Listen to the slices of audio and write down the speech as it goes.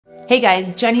Hey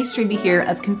guys, Jenny Strebe here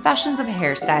of Confessions of a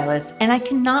Hairstylist, and I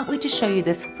cannot wait to show you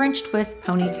this French twist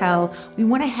ponytail. We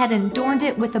went ahead and adorned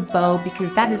it with a bow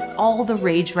because that is all the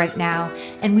rage right now,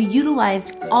 and we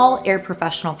utilized all Air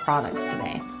Professional products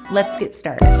today. Let's get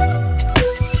started.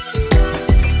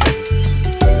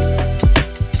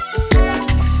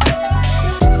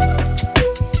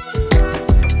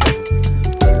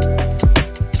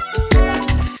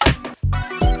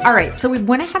 All right, so we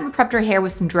went ahead and prepped our hair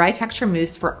with some dry texture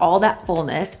mousse for all that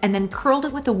fullness and then curled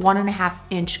it with a 1.5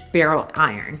 inch barrel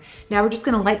iron. Now we're just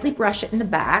gonna lightly brush it in the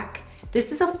back.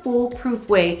 This is a foolproof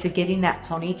way to getting that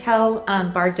ponytail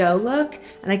Bardot look,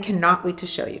 and I cannot wait to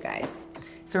show you guys.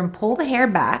 So we're gonna pull the hair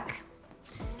back.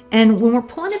 And when we're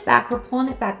pulling it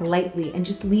back lightly and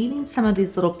just leaving some of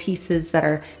these little pieces that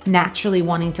are naturally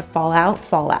wanting to fall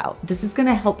out. This is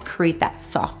gonna help create that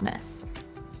softness.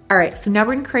 All right, so now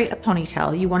we're gonna create a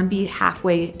ponytail. You wanna be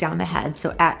halfway down the head,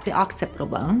 so at the occipital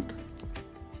bone.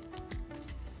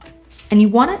 And you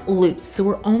want it loose, so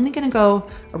we're only gonna go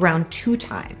around 2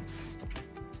 times.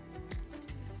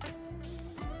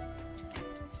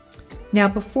 Now,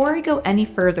 before I go any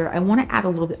further, I wanna add a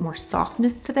little bit more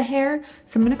softness to the hair.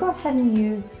 So I'm gonna go ahead and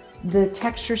use the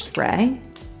texture spray.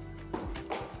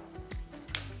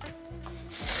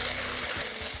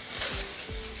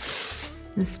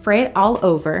 And spray it all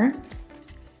over.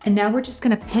 And now we're just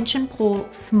gonna pinch and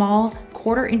pull small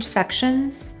 1/4 inch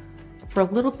sections for a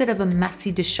little bit of a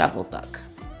messy, disheveled look.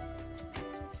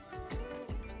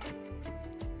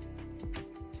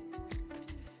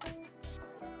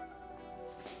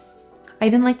 I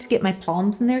even like to get my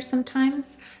palms in there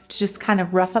sometimes to just kind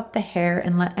of rough up the hair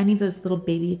and let any of those little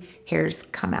baby hairs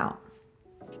come out.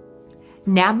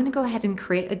 Now I'm gonna go ahead and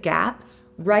create a gap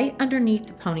right underneath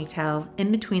the ponytail in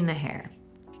between the hair.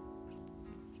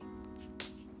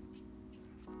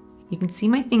 You can see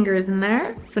my fingers in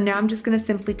there. So now I'm just gonna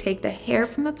simply take the hair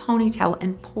from the ponytail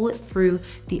and pull it through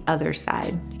the other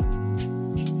side.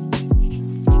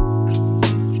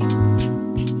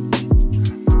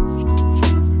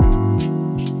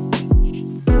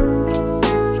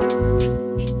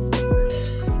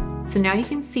 So now you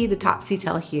can see the topsy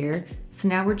tail here. So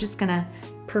now we're just gonna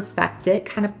perfect it,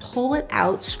 kind of pull it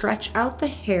out, stretch out the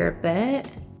hair a bit.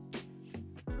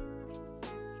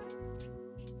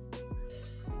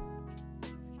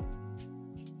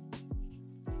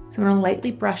 So I'm gonna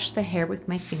lightly brush the hair with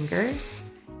my fingers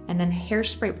and then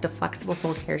hairspray with the flexible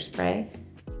fold hairspray.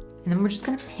 And then we're just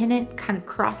gonna pin it, kind of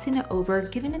crossing it over,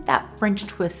 giving it that French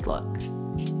twist look.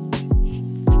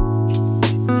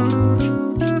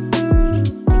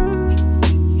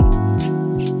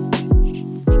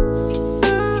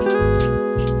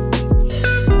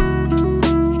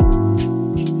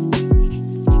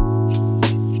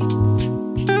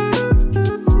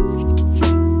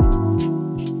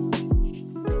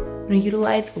 I'm gonna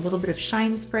utilize a little bit of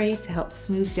shine spray to help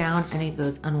smooth down any of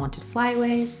those unwanted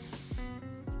flyaways.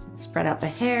 Spread out the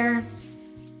hair.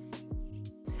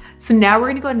 So now we're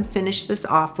gonna go ahead and finish this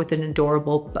off with an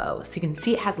adorable bow. So you can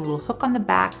see it has a little hook on the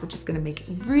back, which is gonna make it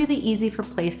really easy for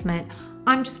placement.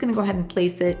 I'm just gonna go ahead and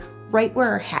place it right where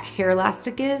our hair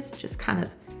elastic is. Just kind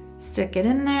of stick it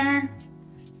in there,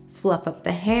 fluff up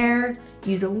the hair,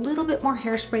 use a little bit more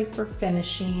hairspray for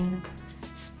finishing,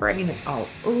 spraying it all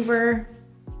over.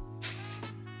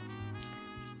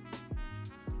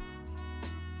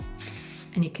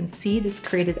 And you can see this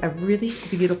created a really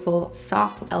beautiful,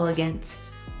 soft, elegant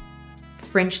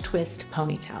French twist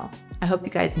ponytail. I hope you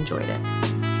guys enjoyed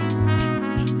it.